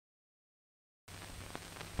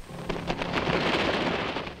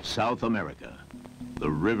South America, the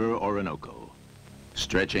River Orinoco,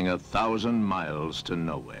 stretching 1,000 miles to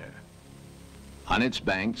nowhere. On its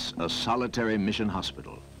banks, a solitary mission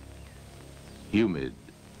hospital. Humid,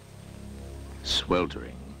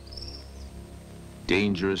 sweltering,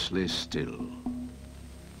 dangerously still.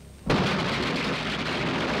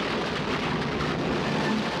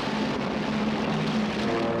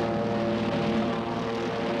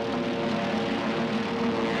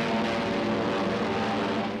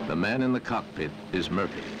 The man in the cockpit is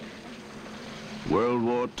Murphy. World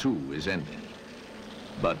War II is ending,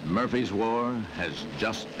 but Murphy's war has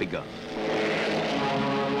just begun.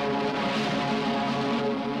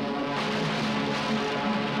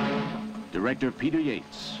 Director Peter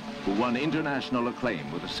Yates, who won international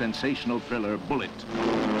acclaim with the sensational thriller Bullit,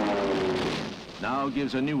 now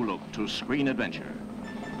gives a new look to screen adventure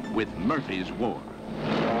with Murphy's War.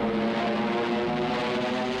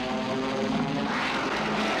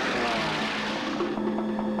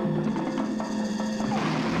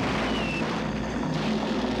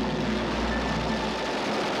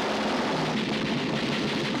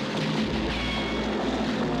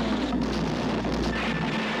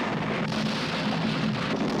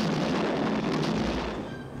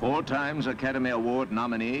 4-time Academy Award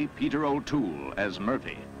nominee Peter O'Toole as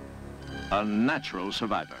Murphy, a natural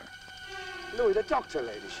survivor. Louis, the doctor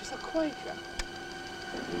lady, she's a Quaker.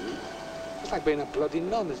 It's like being a bloody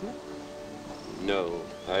nun, isn't it? No,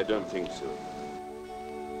 I don't think so.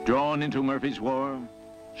 Drawn into Murphy's War,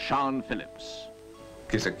 Sean Phillips.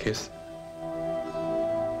 Kiss a kiss.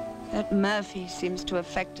 That Murphy seems to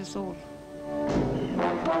affect us all.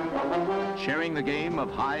 Sharing the game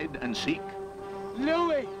of hide and seek,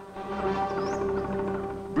 Louis!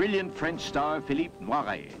 brilliant French star Philippe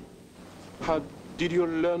Noiret. How did you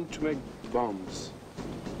learn to make bombs?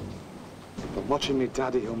 But watching me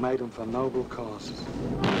daddy who made them for noble causes.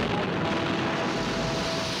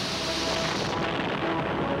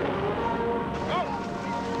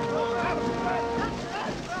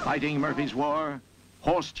 Fighting Murphy's War,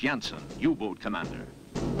 Horst Janson, U-boat commander.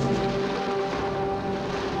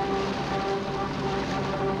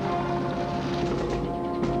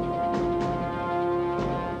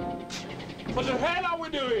 What the hell are we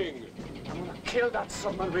doing? I'm gonna kill that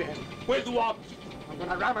submarine. With what? I'm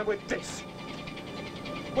gonna ram it with this.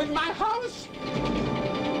 With my house?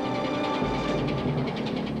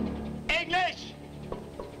 English!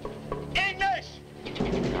 English!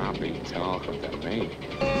 Can't be talking to me.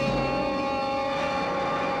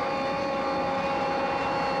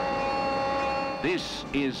 This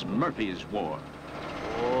is Murphy's War.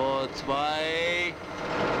 Oh,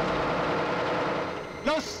 2...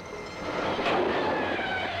 Los!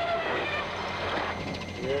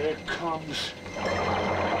 Here it comes.